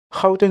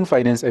Gauteng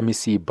Finance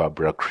MEC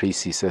Barbara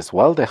Creecy says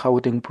while the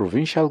Gauteng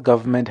provincial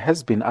government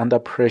has been under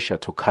pressure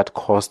to cut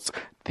costs,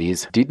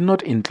 these did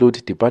not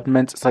include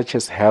departments such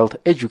as health,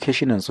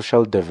 education and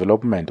social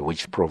development,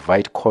 which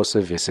provide core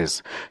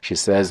services. She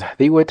says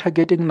they were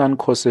targeting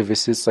non-core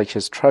services such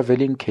as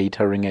traveling,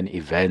 catering and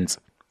events.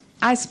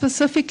 I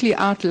specifically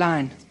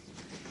outline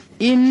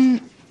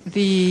in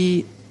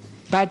the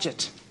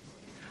budget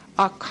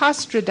our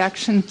cost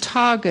reduction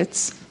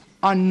targets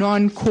on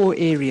non-core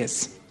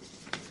areas.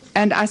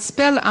 And I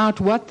spell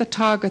out what the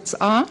targets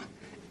are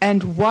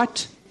and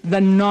what the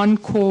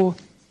non-core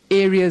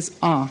areas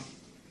are.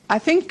 I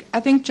think,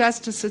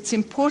 Justice, it's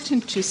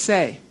important to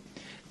say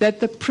that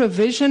the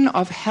provision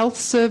of health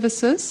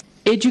services,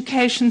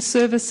 education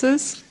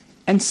services,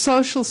 and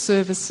social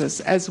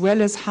services, as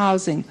well as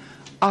housing,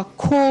 are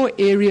core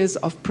areas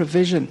of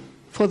provision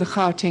for the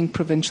Gauteng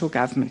provincial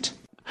government.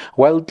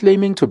 While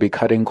claiming to be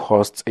cutting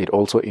costs, it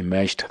also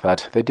emerged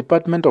that the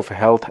Department of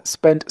Health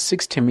spent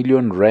 60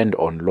 million rand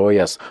on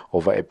lawyers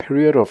over a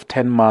period of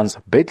 10 months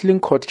battling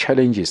court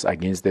challenges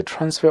against the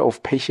transfer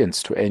of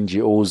patients to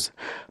NGOs.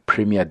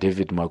 Premier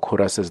David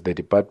Makhura says the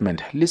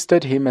department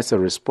listed him as a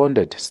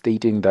respondent,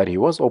 stating that he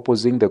was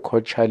opposing the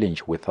court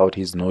challenge without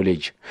his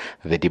knowledge.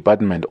 The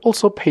department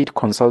also paid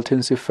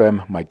consultancy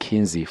firm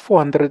McKinsey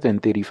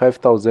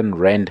 435,000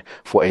 rand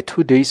for a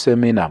 2-day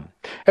seminar.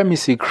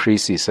 MEC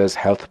Creecy says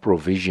health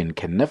provision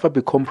can never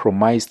be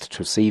compromised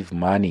to save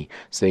money,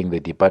 saying the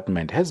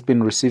department has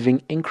been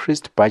receiving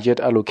increased budget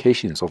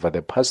allocations over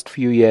the past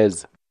few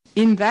years.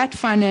 In that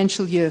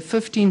financial year,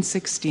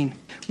 15-16,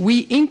 we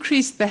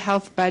increased the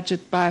health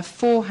budget by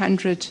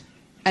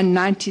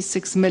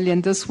 496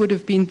 million. This would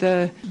have been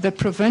the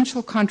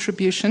provincial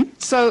contribution.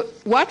 So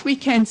what we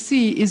can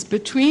see is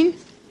between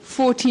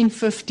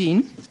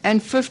 14-15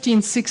 and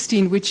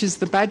 15-16, which is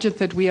the budget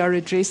that we are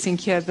addressing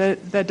here,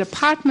 the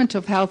Department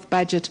of Health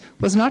budget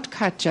was not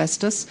cut,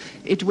 Justice.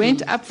 It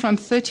went up from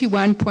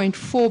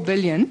 31.4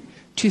 billion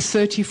to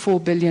 34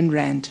 billion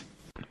rand.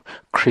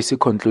 Creecy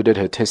concluded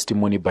her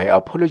testimony by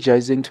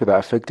apologizing to the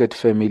affected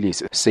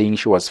families, saying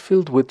she was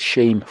filled with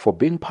shame for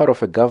being part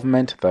of a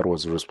government that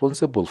was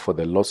responsible for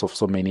the loss of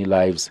so many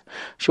lives.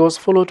 She was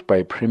followed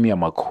by Premier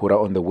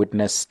Makhura on the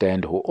witness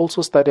stand, who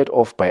also started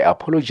off by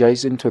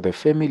apologizing to the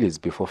families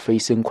before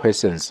facing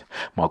questions.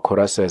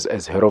 Makhura says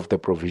as head of the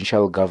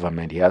provincial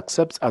government, he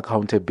accepts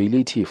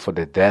accountability for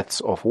the deaths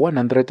of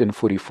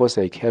 144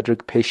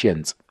 psychiatric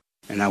patients.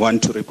 And I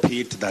want to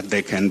repeat that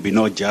there can be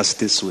no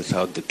justice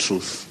without the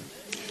truth.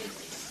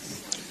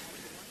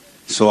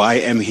 So I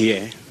am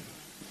here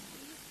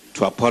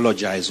to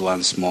apologize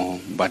once more,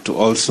 but to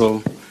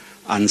also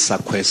answer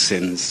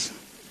questions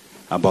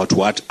about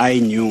what I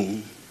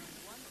knew,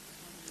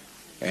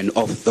 and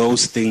of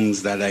those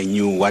things that I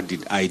knew, what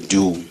did I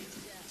do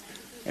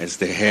as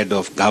the head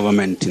of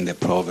government in the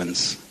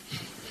province?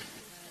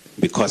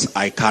 Because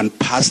I can't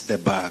pass the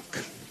buck.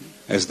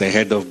 As the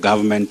head of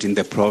government in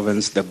the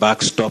province, the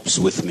buck stops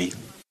with me.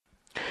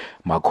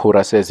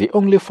 Makhura says he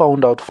only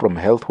found out from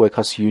Health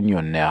Workers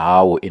Union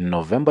NEHAWU in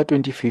November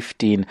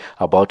 2015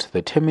 about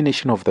the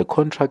termination of the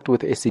contract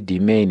with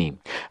Esidimeni.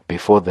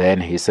 Before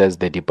then, he says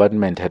the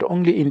department had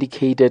only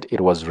indicated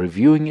it was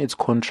reviewing its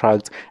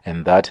contracts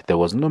and that there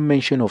was no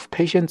mention of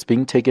patients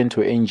being taken to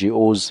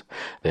NGOs.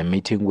 The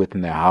meeting with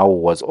NEHAWU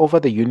was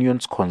over the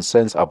union's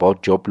concerns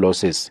about job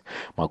losses.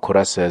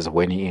 Makhura says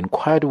when he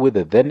inquired with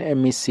the then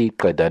MEC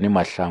Qedani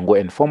Mahlangu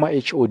and former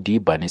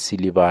HOD Bani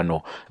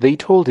Silibano, they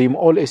told him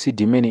all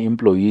Esidimeni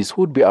employees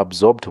would be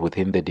absorbed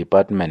within the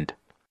department.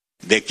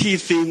 The key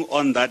thing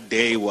on that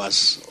day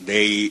was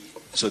they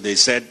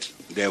said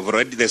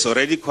there's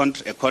already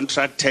a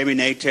contract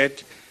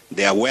terminated.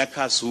 There are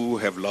workers who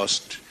have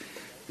lost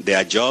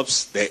their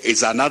jobs. There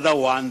is another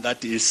one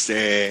that is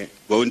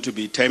going to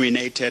be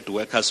terminated.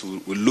 Workers will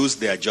lose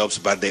their jobs,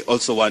 but they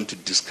also want to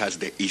discuss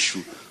the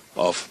issue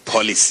of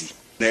policy.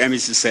 The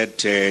MEC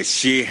said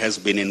she has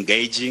been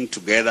engaging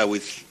together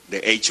with the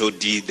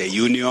HOD, the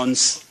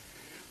unions,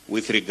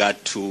 with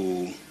regard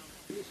to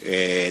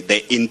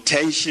the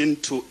intention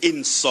to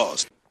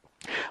insource.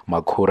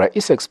 Makhura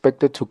is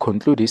expected to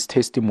conclude his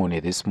testimony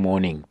this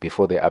morning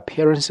before the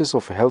appearances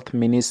of Health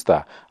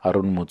Minister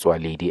Aaron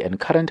Motsoaledi and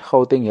current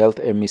Gauteng Health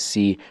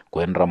MEC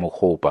Gwen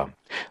Ramokgopa.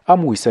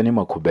 I'm Wisani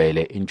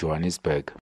Makhubele in Johannesburg.